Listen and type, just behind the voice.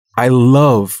I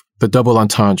love the double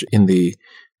entendre in the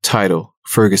title,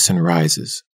 Ferguson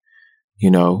Rises.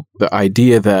 You know, the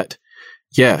idea that,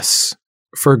 yes,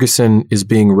 Ferguson is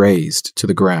being razed to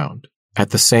the ground. At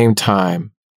the same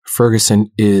time,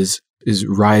 Ferguson is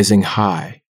rising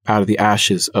high out of the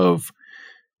ashes of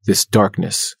this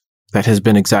darkness that has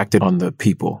been exacted on the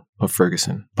people of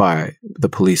Ferguson by the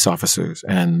police officers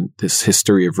and this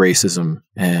history of racism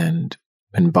and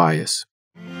bias.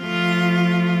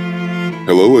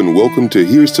 Hello and welcome to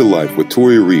Here's to Life with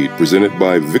Tori Reed, presented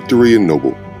by Victory and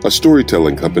Noble, a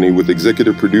storytelling company with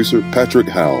executive producer Patrick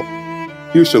Howell.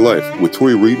 Here's to Life with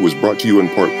Tori Reed was brought to you in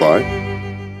part by...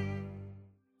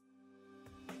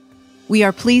 We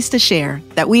are pleased to share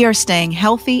that we are staying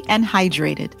healthy and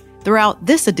hydrated throughout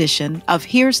this edition of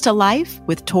Here's to Life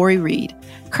with Tori Reed,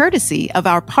 courtesy of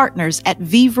our partners at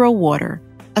Vivro Water,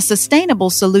 a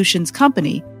sustainable solutions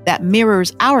company that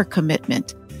mirrors our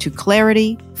commitment to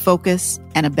clarity, focus,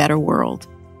 and a better world.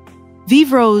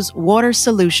 Vivro's water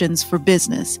solutions for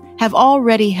business have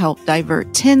already helped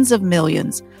divert tens of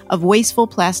millions of wasteful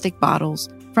plastic bottles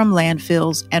from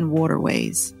landfills and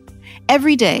waterways.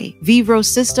 Every day, Vivro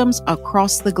systems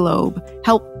across the globe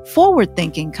help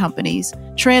forward-thinking companies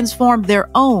transform their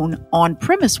own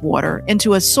on-premise water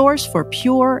into a source for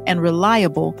pure and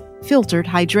reliable filtered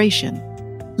hydration.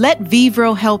 Let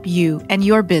Vivro help you and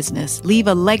your business leave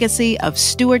a legacy of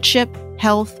stewardship,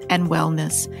 health, and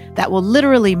wellness that will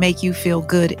literally make you feel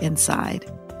good inside.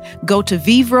 Go to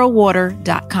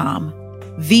vivrowater.com,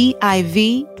 VIVREAU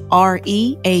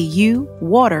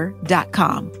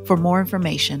water.com for more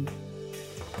information.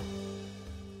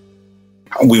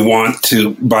 We want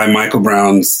to, by Michael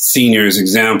Brown Sr.'s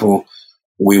example,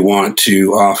 we want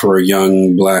to offer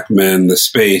young Black men the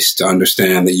space to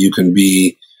understand that you can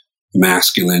be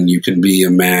masculine, you can be a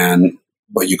man,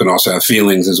 but you can also have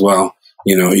feelings as well.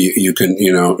 You know, you can,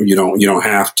 you don't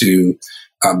have to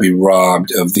be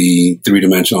robbed of the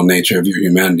three-dimensional nature of your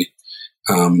humanity.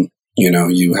 You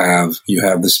have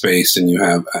the space, and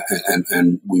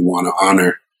and we want to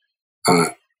honor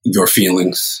your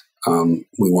feelings. We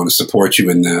want to support you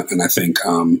in that, and I think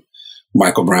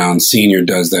Michael Brown Sr.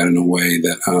 does that in a way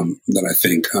that I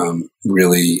think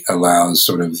really allows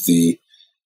sort of the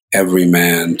every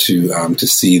man to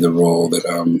see the role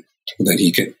that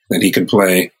he can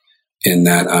play in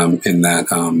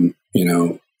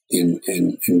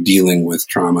dealing with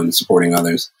trauma and supporting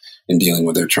others in dealing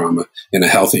with their trauma in a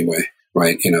healthy way,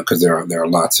 right? You know, because there are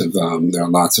lots of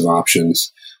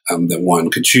options that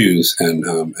one could choose,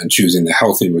 and choosing the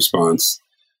healthy response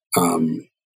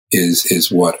is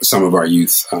what some of our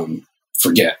youth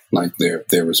forget. Like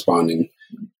they're responding,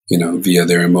 you know, via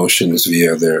their emotions,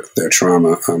 via their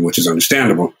trauma, which is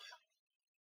understandable.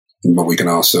 But we can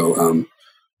also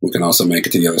make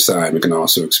it to the other side. We can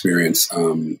also experience,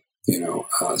 find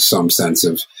some sense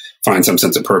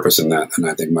of purpose in that. And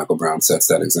I think Michael Brown sets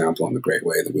that example in a great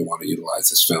way that we want to utilize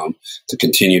this film to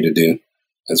continue to do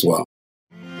as well.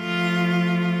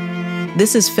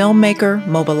 This is filmmaker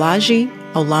Mobolaji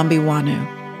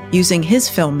Olambiwanu, using his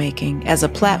filmmaking as a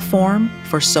platform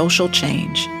for social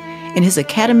change in his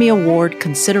Academy Award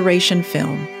consideration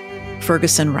film,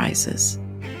 Ferguson Rises.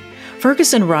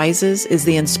 Ferguson Rises is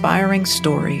the inspiring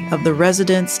story of the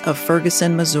residents of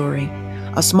Ferguson, Missouri,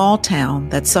 a small town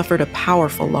that suffered a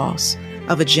powerful loss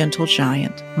of a gentle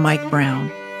giant, Mike Brown,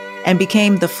 and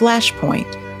became the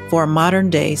flashpoint for a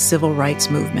modern-day civil rights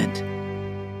movement.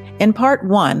 In part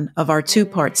one of our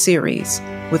two-part series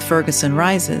with Ferguson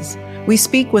Rises, we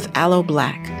speak with Aloe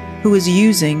Blacc, who is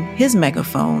using his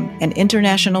megaphone and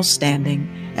international standing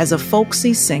as a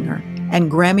folksy singer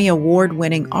and Grammy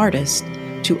Award-winning artist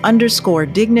to underscore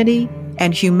dignity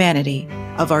and humanity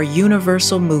of our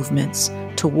universal movements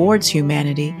towards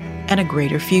humanity and a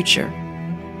greater future.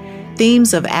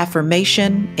 Themes of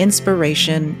affirmation,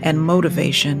 inspiration, and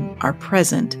motivation are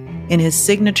present in his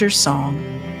signature song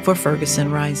for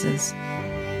Ferguson Rises.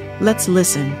 Let's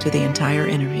listen to the entire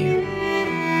interview.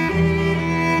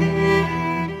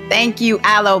 Thank you,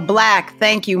 Aloe Blacc.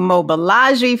 Thank you,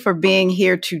 Mobolaji, for being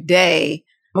here today.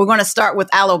 We're going to start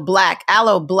with Aloe Blacc.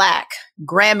 Aloe Blacc,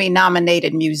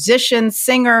 Grammy-nominated musician,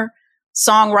 singer,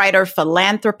 songwriter,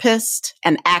 philanthropist,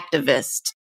 and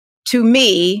activist. To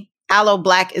me, Aloe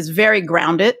Blacc is very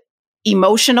grounded,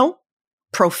 emotional,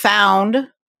 profound,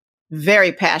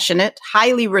 very passionate,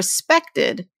 highly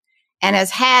respected, and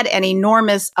has had an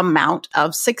enormous amount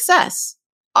of success.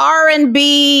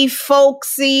 R&B,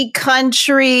 folksy,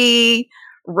 country,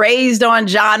 raised on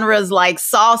genres like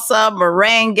salsa,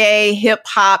 merengue, hip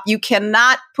hop. You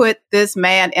cannot put this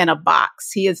man in a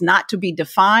box. He is not to be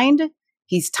defined.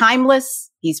 He's timeless.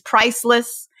 He's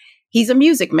priceless. He's a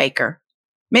music maker.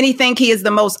 Many think he is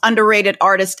the most underrated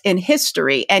artist in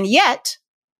history, and yet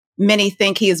many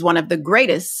think he is one of the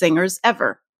greatest singers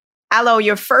ever. Aloe,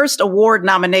 your first award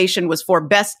nomination was for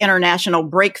Best International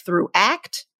Breakthrough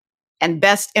Act and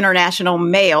Best International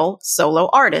Male Solo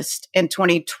Artist in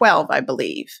 2012, I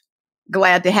believe.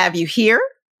 Glad to have you here.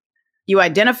 You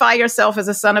identify yourself as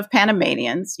a son of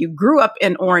Panamanians. You grew up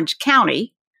in Orange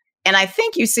County, and I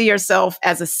think you see yourself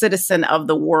as a citizen of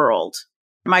the world.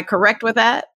 Am I correct with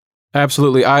that?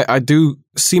 Absolutely. I do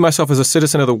see myself as a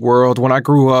citizen of the world. When I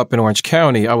grew up in Orange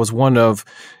County, I was one of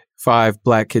 5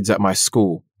 Black kids at my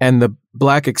school. And the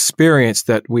Black experience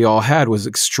that we all had was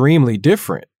extremely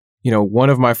different. You know, one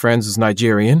of my friends is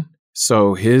Nigerian,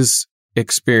 so his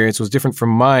experience was different from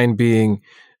mine, being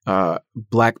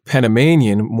Black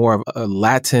Panamanian, more of a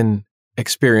Latin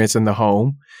experience in the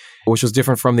home, which was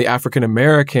different from the African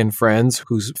American friends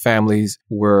whose families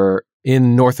were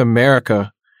in North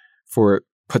America for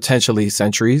potentially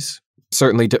centuries,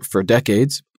 certainly for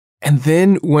decades. And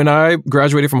then when I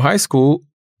graduated from high school,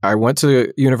 I went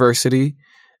to university.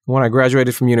 When I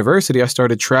graduated from university, I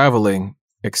started traveling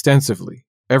extensively.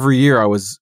 Every year I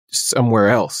was somewhere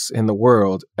else in the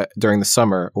world during the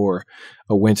summer or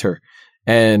a winter.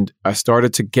 And I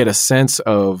started to get a sense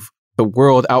of the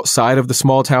world outside of the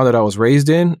small town that I was raised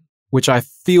in, which I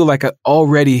feel like I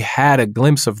already had a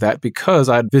glimpse of that because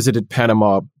I'd visited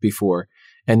Panama before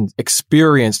and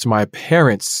experienced my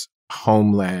parents'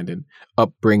 homeland and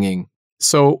upbringing.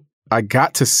 So I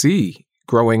got to see,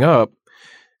 growing up,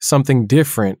 something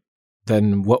different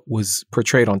than what was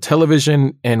portrayed on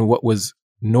television and what was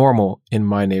normal in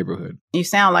my neighborhood. You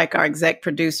sound like our exec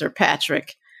producer,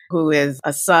 Patrick, who is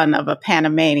a son of a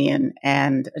Panamanian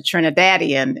and a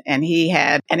Trinidadian, and he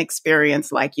had an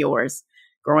experience like yours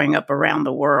growing up around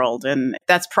the world. And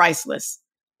that's priceless.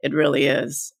 It really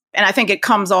is. And I think it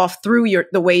comes off through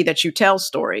the way that you tell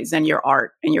stories and your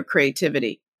art and your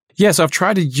creativity. Yes, I've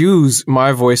tried to use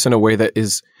my voice in a way that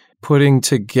is putting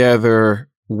together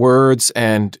words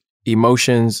and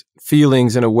emotions,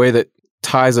 feelings in a way that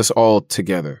ties us all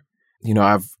together. You know,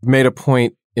 I've made a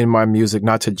point in my music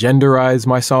not to genderize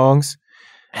my songs.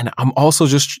 And I'm also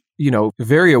just,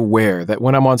 very aware that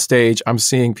when I'm on stage, I'm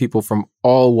seeing people from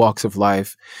all walks of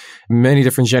life, many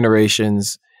different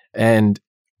generations. And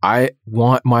I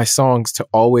want my songs to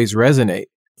always resonate,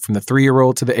 from the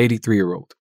 3-year-old to the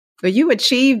 83-year-old. But you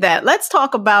achieved that. Let's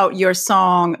talk about your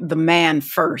song, The Man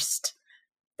First.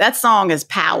 That song is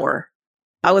power.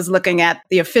 I was looking at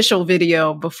the official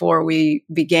video before we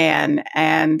began,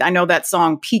 and I know that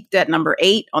song peaked at number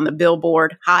 8 on the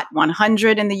Billboard Hot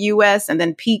 100 in the US, and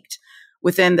then peaked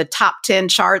within the top 10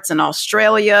 charts in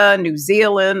Australia, New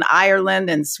Zealand, Ireland,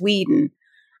 and Sweden.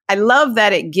 I love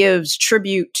that it gives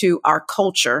tribute to our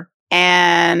culture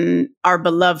and our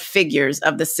beloved figures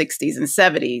of the 60s and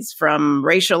 70s, from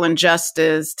racial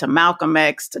injustice to Malcolm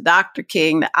X to Dr.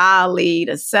 King to Ali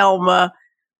to Selma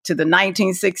to the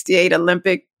 1968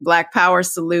 Olympic Black Power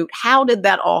salute. How did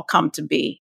that all come to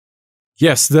be?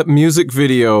 Yes, the music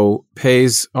video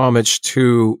pays homage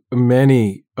to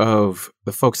many of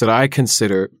the folks that I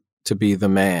consider to be the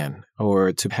man,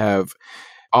 or to have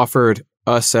offered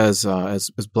us as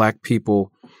Black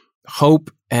people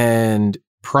hope and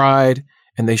pride,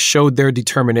 and they showed their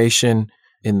determination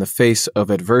in the face of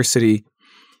adversity.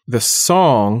 The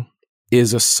song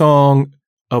is a song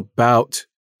about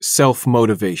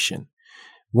self-motivation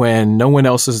when no one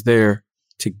else is there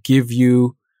to give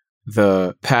you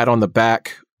the pat on the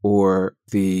back or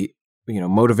the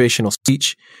motivational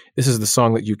speech. This is the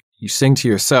song that you sing to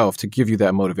yourself to give you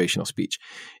that motivational speech.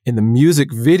 In the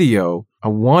music video, I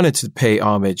wanted to pay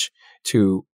homage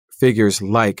to figures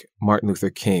like Martin Luther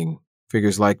King,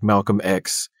 figures like Malcolm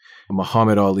X,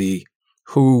 Muhammad Ali,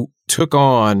 who took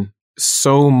on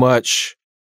so much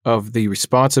of the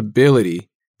responsibility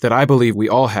that I believe we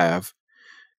all have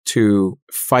to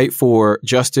fight for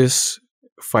justice,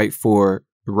 fight for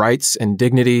rights and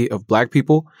dignity of Black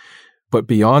people, but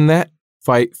beyond that,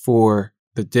 fight for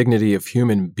the dignity of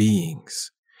human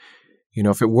beings.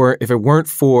 If it weren't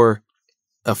for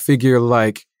a figure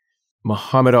like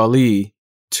Muhammad Ali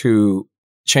to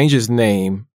change his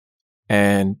name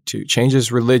and to change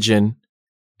his religion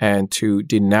and to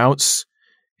denounce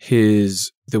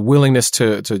the willingness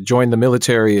to join the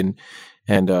military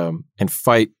and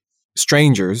fight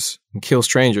strangers and kill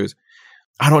strangers,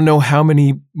 I don't know how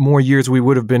many more years we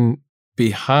would have been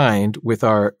behind with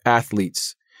our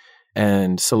athletes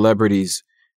and celebrities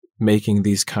making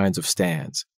these kinds of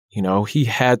stands. He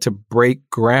had to break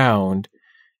ground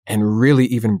and really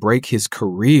even break his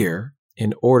career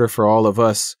in order for all of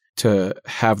us to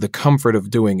have the comfort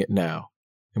of doing it now.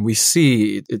 And we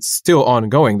see it's still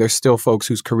ongoing. There's still folks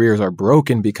whose careers are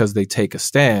broken because they take a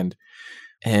stand.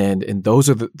 And those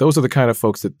are the kind of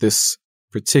folks that this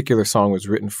particular song was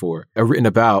written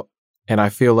about. And I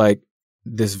feel like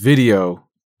this video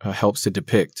helps to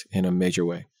depict in a major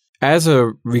way. As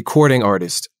a recording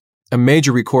artist, a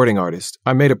major recording artist,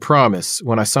 I made a promise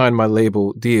when I signed my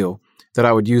label deal that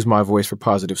I would use my voice for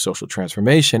positive social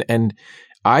transformation. And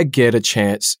I get a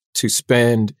chance to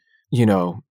spend,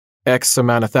 X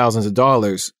amount of thousands of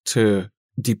dollars to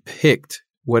depict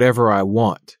whatever I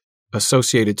want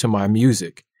associated to my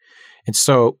music. And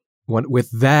so with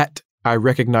that, I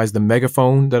recognize the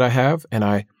megaphone that I have, and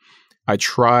I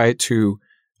try to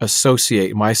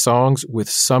associate my songs with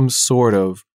some sort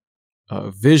of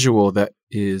visual that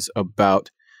is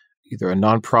about either a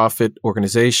nonprofit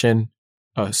organization,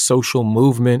 a social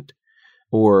movement,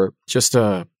 or just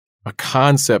a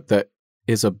concept that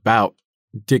is about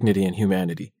dignity and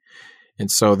humanity. And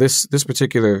so this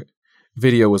particular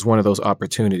video was one of those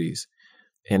opportunities.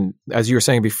 And as you were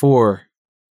saying before,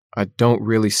 I don't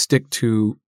really stick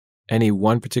to any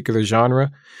one particular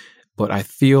genre, but I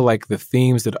feel like the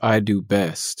themes that I do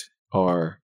best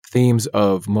are themes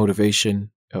of motivation,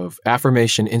 of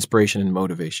affirmation, inspiration, and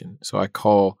motivation. So I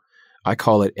call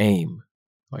it AIM.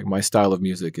 Like my style of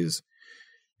music is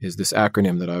this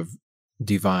acronym that I've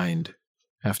divined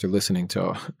after listening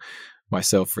to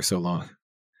myself for so long.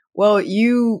 Well,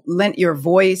 you lent your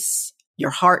voice, your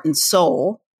heart and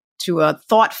soul to a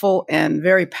thoughtful and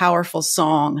very powerful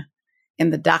song in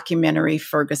the documentary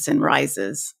Ferguson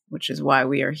Rises, which is why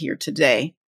we are here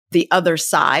today. The Other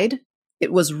Side.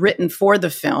 It was written for the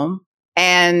film,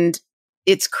 and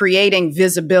it's creating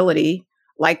visibility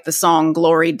like the song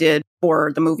Glory did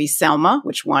for the movie Selma,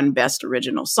 which won Best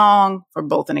Original Song for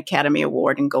both an Academy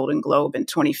Award and Golden Globe in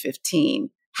 2015.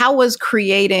 How was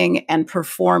creating and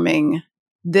performing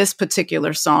this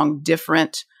particular song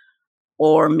different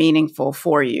or meaningful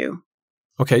for you?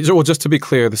 Okay, well, just to be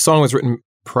clear, the song was written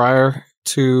prior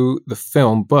to the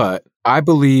film, but I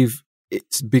believe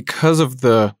it's because of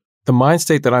the mind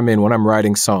state that I'm in when I'm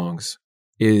writing songs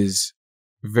is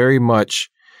very much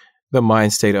the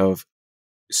mind state of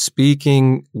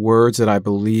speaking words that I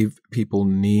believe people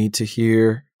need to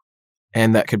hear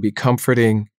and that could be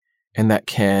comforting and that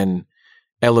can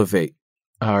elevate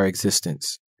our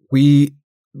existence. We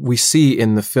see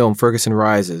in the film Ferguson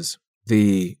Rises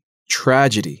the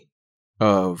tragedy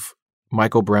of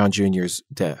Michael Brown Jr.'s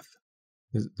death,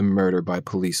 the murder by a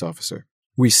police officer.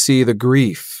 We see the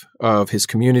grief of his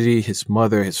community, his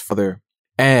mother, his father,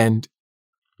 and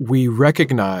we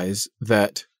recognize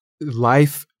that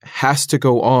life has to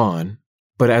go on,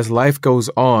 but as life goes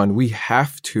on, we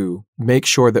have to make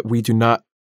sure that we do not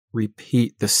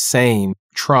repeat the same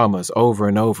traumas over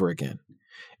and over again.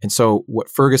 And so what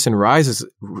Ferguson Rises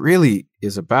really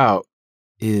is about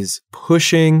is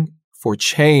pushing for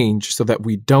change so that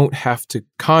we don't have to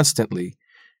constantly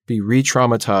be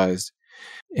re-traumatized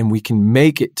and we can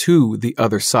make it to the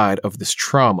other side of this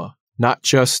trauma, not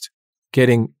just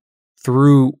getting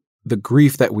through the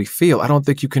grief that we feel. I don't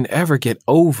think you can ever get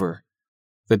over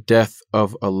the death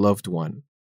of a loved one.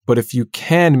 But if you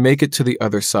can make it to the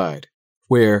other side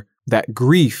where that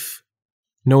grief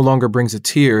no longer brings a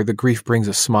tear, the grief brings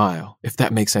a smile, if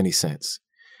that makes any sense.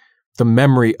 The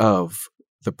memory of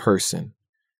the person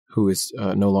who is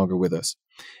no longer with us.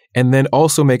 And then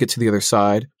also make it to the other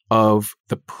side of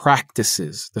the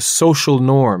practices, the social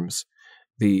norms,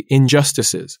 the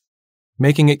injustices,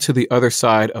 making it to the other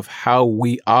side of how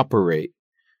we operate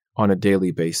on a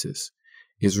daily basis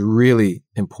is really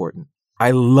important.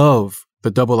 I love the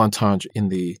double entendre in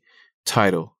the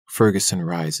title, Ferguson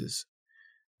Rises.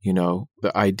 The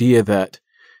idea that,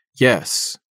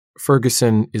 yes,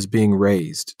 Ferguson is being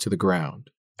razed to the ground.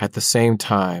 At the same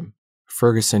time,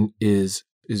 Ferguson is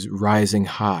rising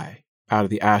high out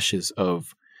of the ashes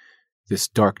of this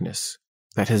darkness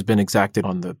that has been exacted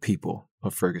on the people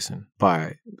of Ferguson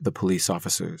by the police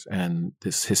officers and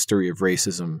this history of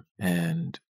racism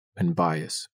and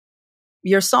bias.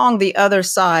 Your song, The Other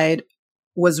Side,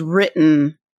 was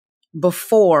written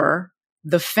before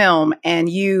the film, and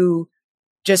you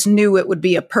just knew it would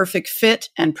be a perfect fit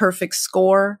and perfect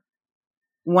score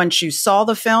once you saw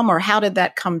the film, or how did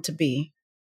that come to be?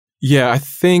 Yeah, I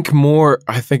think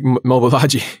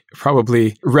Mobilaji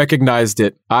probably recognized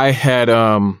it. I had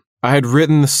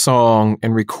written the song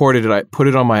and recorded it. I put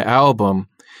it on my album,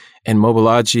 and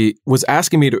Mobilaji was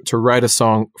asking me to write a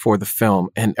song for the film,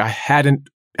 and I hadn't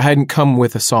come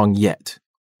with a song yet.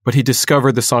 But he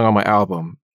discovered the song on my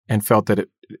album and felt that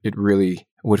it really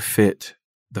would fit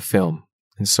the film.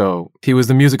 And so he was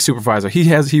the music supervisor.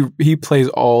 He plays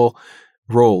all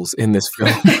roles in this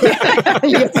film.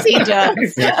 Yes, he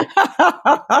does.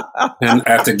 And I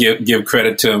have to give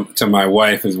credit to my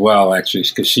wife as well, actually,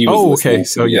 because she was listening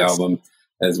to the album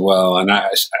as well. And I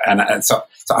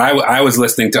was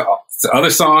listening to other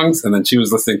songs, and then she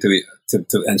was listening to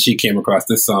and she came across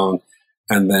this song,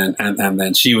 and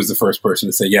then she was the first person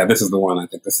to say, "Yeah, this is the one. I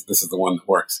think this is the one that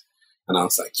works." And I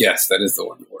was like, yes, that is the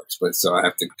one that works. But so I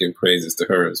have to give praises to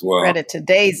her as well. Credit to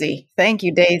Daisy. Thank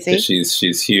you, Daisy.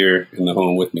 She's here in the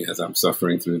home with me as I'm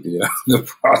suffering through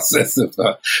the process of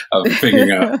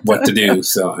figuring out what to do.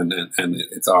 So and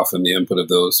it's often the input of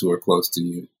those who are close to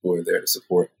you, who are there to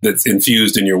support, that's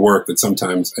infused in your work that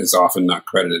sometimes is often not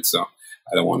credited. So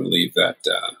I don't want to leave that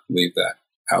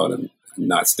out and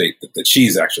not state that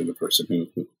she's actually the person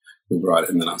who brought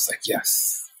it. And then I was like,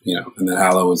 yes. And then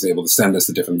Aloe was able to send us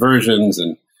the different versions,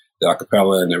 and the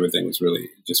acapella and everything was really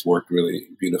just worked really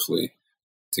beautifully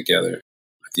together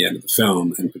at the end of the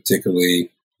film. And particularly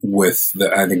with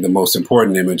I think the most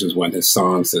important image is when his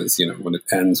song says, when it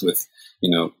ends with,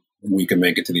 we can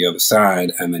make it to the other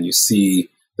side. And then you see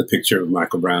the picture of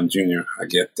Michael Brown Jr. I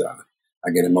get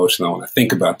emotional when I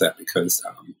think about that because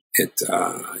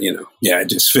it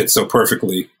just fits so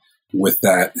perfectly with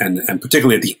that. And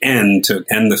particularly at the end, to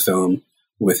end the film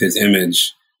with his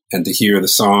image and to hear the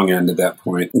song end at that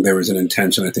point, there was an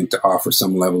intention, I think, to offer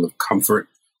some level of comfort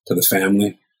to the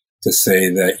family, to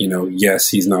say that, yes,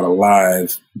 he's not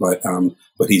alive, but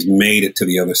he's made it to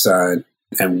the other side.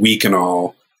 And we can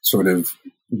all sort of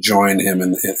join him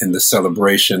in the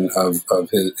celebration of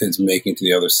his making to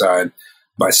the other side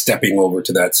by stepping over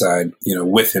to that side,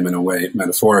 with him in a way,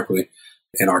 metaphorically,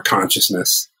 in our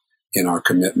consciousness, in our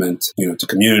commitment, to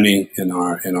community, in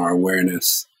our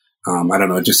awareness. I don't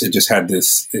know. It just had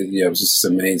this. It was just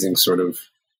this amazing sort of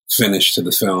finish to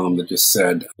the film that just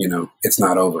said, it's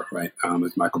not over, right?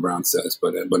 As Michael Brown says,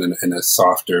 but in a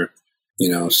softer,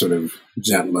 sort of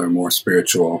gentler, more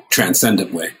spiritual,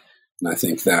 transcendent way. And I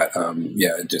think that,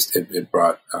 it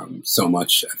brought so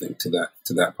much, I think, to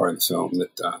that part of the film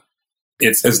that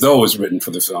it's as though it was written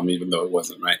for the film, even though it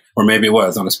wasn't, right? Or maybe it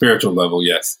was on a spiritual level.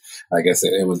 Yes, I guess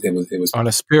it was on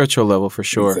a spiritual level for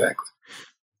sure. Exactly.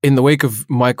 In the wake of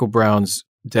Michael Brown's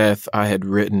death, I had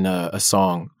written a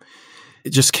song.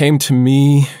 It just came to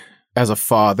me as a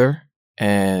father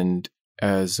and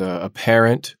as a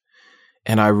parent,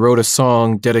 and I wrote a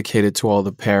song dedicated to all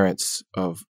the parents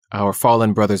of our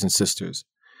fallen brothers and sisters.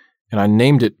 And I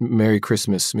named it Merry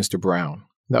Christmas, Mr. Brown.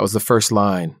 That was the first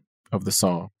line of the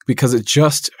song, because it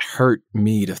just hurt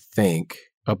me to think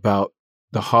about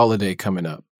the holiday coming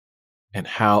up and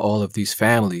how all of these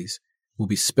families will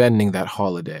be spending that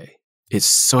holiday. It's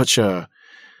such a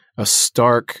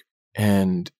stark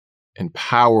and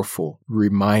powerful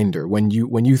reminder when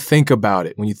you think about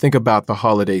it, when you think about the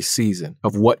holiday season,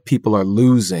 of what people are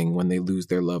losing when they lose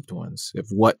their loved ones, of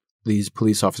what these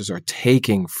police officers are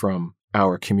taking from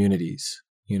our communities,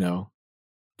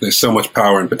 There's so much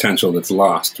power and potential that's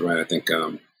lost, right? I think,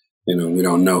 we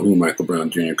don't know who Michael Brown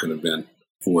Jr. could have been,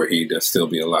 were he to still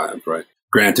be alive, right?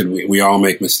 Granted, we all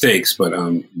make mistakes, but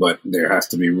there has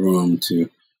to be room to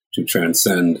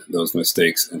transcend those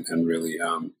mistakes, and really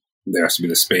there has to be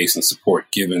the space and support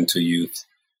given to youth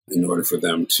in order for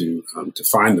them to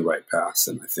find the right path.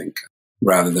 And I think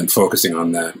rather than focusing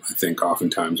on that, I think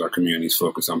oftentimes our communities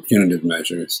focus on punitive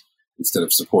measures instead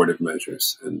of supportive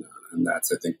measures, and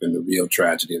that's, I think, been the real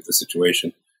tragedy of the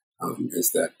situation.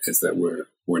 Is that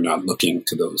we're not looking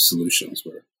to those solutions.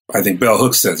 I think Bell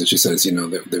Hooks says it. She says,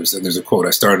 there's a quote.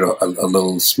 I started a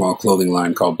little small clothing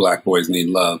line called Black Boys Need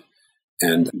Love,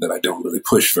 and that I don't really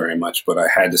push very much, but I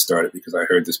had to start it because I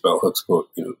heard this Bell Hooks quote,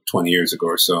 20 years ago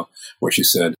or so, where she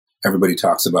said, everybody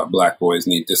talks about Black boys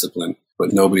need discipline,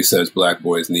 but nobody says Black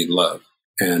boys need love.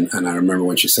 And I remember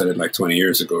when she said it like 20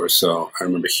 years ago or so, I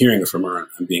remember hearing it from her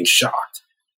and being shocked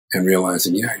and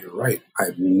realizing, yeah, you're right.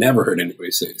 I've never heard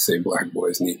anybody say Black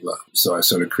boys need love. So I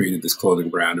sort of created this clothing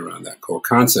brand around that whole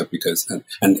concept because, and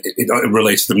it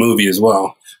relates to the movie as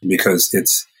well, because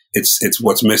it's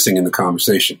what's missing in the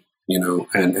conversation,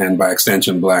 and by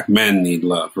extension, Black men need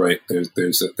love, right?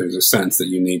 There's a sense that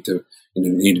you need to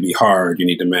be hard, you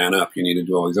need to man up, you need to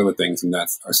do all these other things, and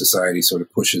that's our society sort of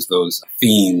pushes those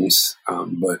themes,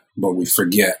 but we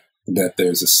forget that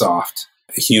there's a soft,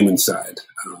 human side.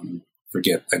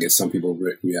 I guess some people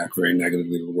react very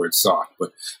negatively to the word soft,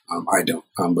 but I don't.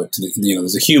 But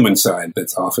there's a human side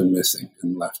that's often missing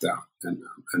and left out,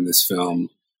 and this film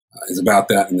is about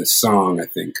that. And this song, I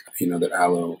think, that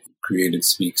Aloe created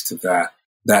speaks to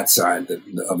that side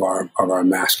of our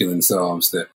masculine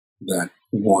selves that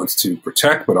wants to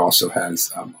protect, but also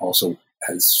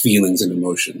has feelings and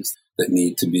emotions that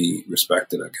need to be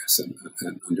respected, I guess,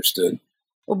 and understood.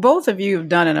 Well, both of you have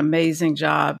done an amazing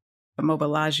job.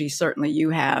 Mobolaji, certainly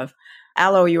you have.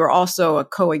 Alo, you are also a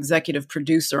co-executive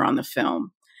producer on the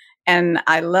film. And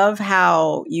I love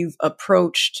how you've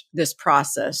approached this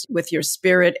process with your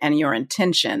spirit and your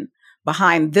intention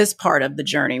behind this part of the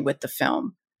journey with the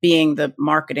film, being the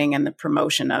marketing and the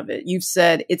promotion of it. You've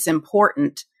said it's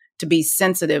important to be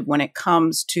sensitive when it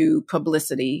comes to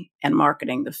publicity and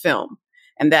marketing the film,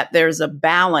 and that there's a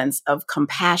balance of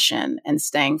compassion and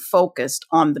staying focused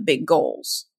on the big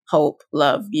goals, hope,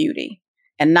 love, beauty,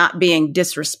 and not being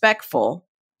disrespectful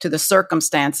to the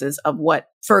circumstances of what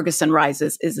Ferguson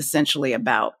Rises is essentially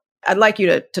about. I'd like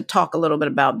you to talk a little bit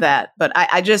about that. But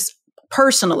I just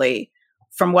personally,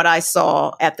 from what I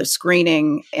saw at the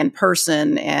screening in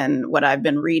person and what I've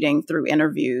been reading through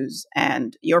interviews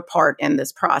and your part in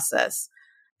this process,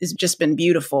 has just been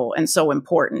beautiful and so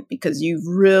important, because you've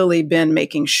really been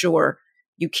making sure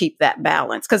you keep that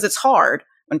balance. Because it's hard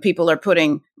when people are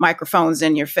putting microphones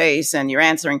in your face and you're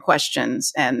answering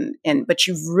questions, but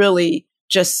you've really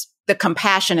just, the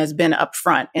compassion has been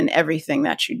upfront in everything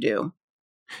that you do.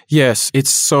 Yes, it's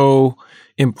so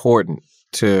important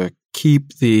to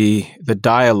keep the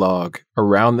dialogue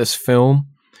around this film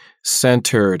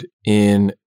centered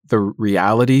in the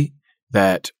reality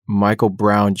that Michael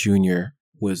Brown Jr.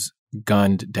 was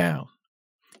gunned down.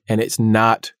 And it's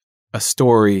not a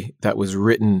story that was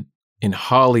written in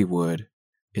Hollywood.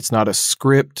 It's not a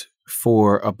script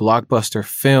for a blockbuster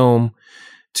film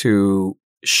to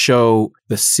show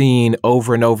the scene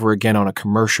over and over again on a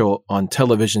commercial on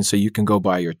television so you can go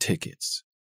buy your tickets.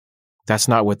 That's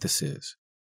not what this is.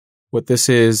 What this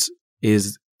is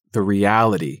the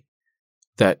reality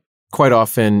that quite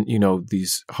often,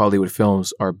 these Hollywood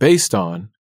films are based on,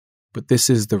 but this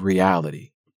is the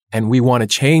reality. And we want to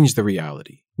change the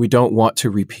reality. We don't want to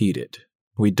repeat it.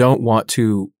 We don't want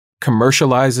to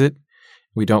commercialize it.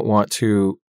 We don't want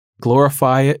to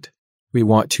glorify it. We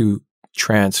want to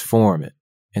transform it.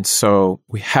 And so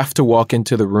we have to walk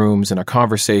into the rooms and our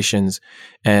conversations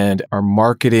and our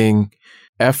marketing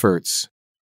efforts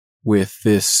with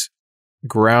this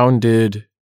grounded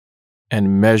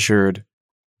and measured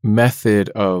method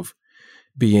of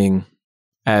being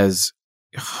as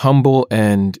humble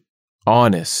and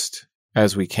honest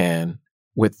as we can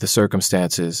with the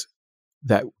circumstances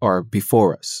that are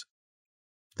before us.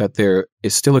 That there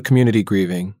is still a community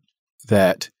grieving,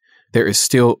 that there is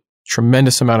still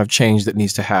tremendous amount of change that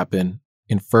needs to happen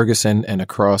in Ferguson and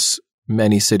across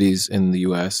many cities in the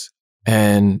U.S.,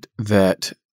 and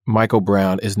that Michael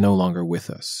Brown is no longer with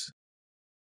us.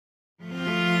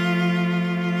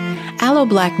 Aloe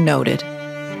Blacc noted,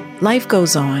 life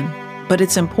goes on, but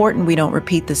it's important we don't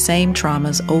repeat the same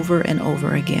traumas over and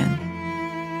over again.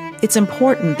 It's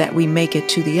important that we make it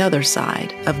to the other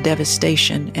side of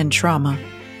devastation and trauma,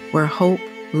 where hope,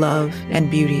 love,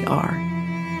 and beauty are.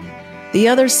 The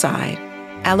Other Side,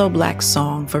 Aloe Blacc's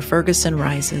song for Ferguson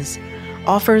Rises,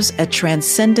 offers a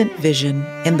transcendent vision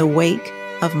in the wake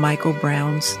of Michael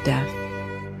Brown's death.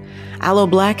 Aloe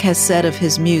Blacc has said of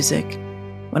his music,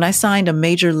 "When I signed a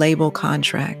major label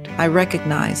contract, I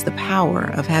recognized the power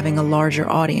of having a larger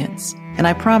audience, and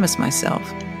I promised myself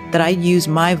that I'd use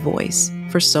my voice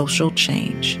for social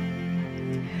change."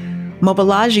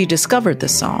 Mobolaji discovered the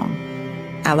song.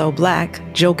 Aloe Blacc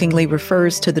jokingly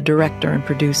refers to the director and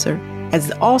producer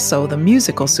as also the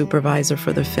musical supervisor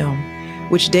for the film,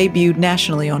 which debuted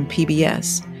nationally on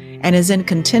PBS and is in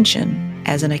contention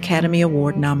as an Academy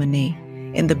Award nominee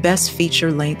in the Best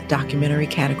Feature-Length Documentary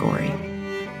category.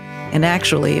 And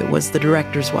actually, it was the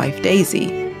director's wife,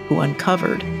 Daisy, who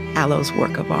uncovered Aloe's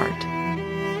work of art.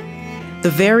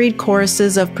 The varied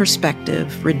choruses of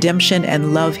perspective, redemption,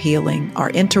 and love healing are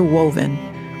interwoven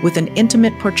with an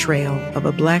intimate portrayal of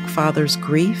a Black father's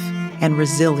grief and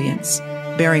resilience,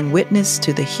 bearing witness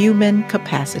to the human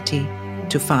capacity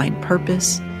to find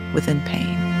purpose within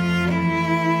pain.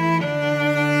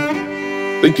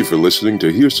 Thank you for listening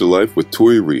to Here's to Life with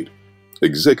Tori Reed,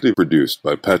 executive produced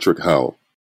by Patrick Howell.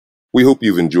 We hope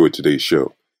you've enjoyed today's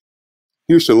show.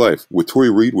 Here's to Life with Tori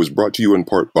Reed was brought to you in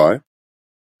part by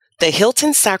The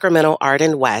Hilton Sacramento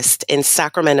Arden West in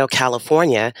Sacramento,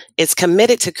 California is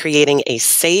committed to creating a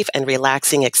safe and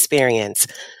relaxing experience,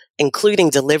 including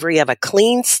delivery of a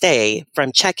clean stay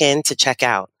from check-in to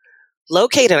check-out.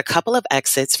 Located a couple of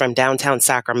exits from downtown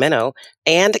Sacramento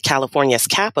and California's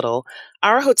capital,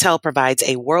 our hotel provides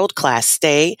a world-class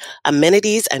stay,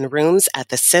 amenities, and rooms at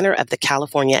the center of the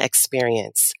California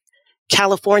experience.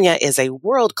 California is a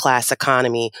world-class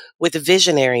economy with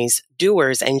visionaries,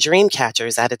 doers, and dream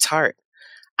catchers at its heart.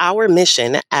 Our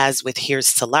mission, as with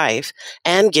Here's to Life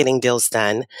and Getting Deals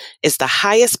Done, is the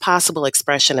highest possible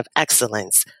expression of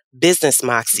excellence business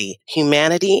moxie,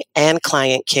 humanity, and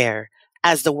client care.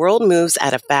 As the world moves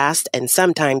at a fast and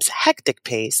sometimes hectic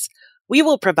pace, we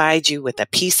will provide you with a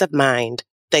peace of mind.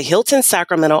 The Hilton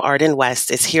Sacramento Arden West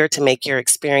is here to make your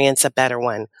experience a better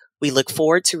one. We look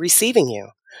forward to receiving you.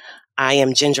 I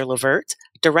am Ginger Levert,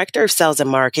 Director of Sales and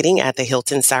Marketing at the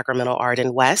Hilton Sacramento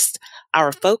Arden West.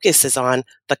 Our focus is on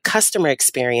the customer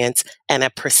experience and a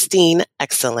pristine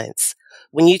excellence.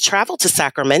 When you travel to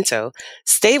Sacramento,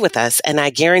 stay with us and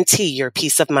I guarantee your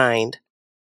peace of mind.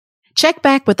 Check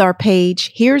back with our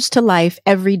page,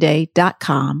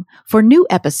 here'stolifeeveryday.com, for new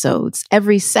episodes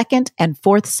every second and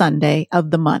fourth Sunday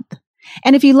of the month.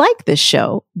 And if you like this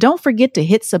show, don't forget to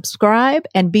hit subscribe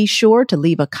and be sure to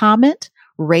leave a comment,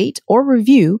 rate, or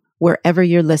review wherever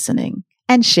you're listening,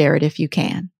 and share it if you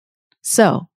can.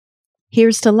 So,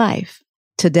 here's to life,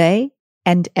 today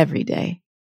and every day.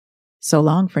 So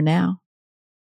long for now.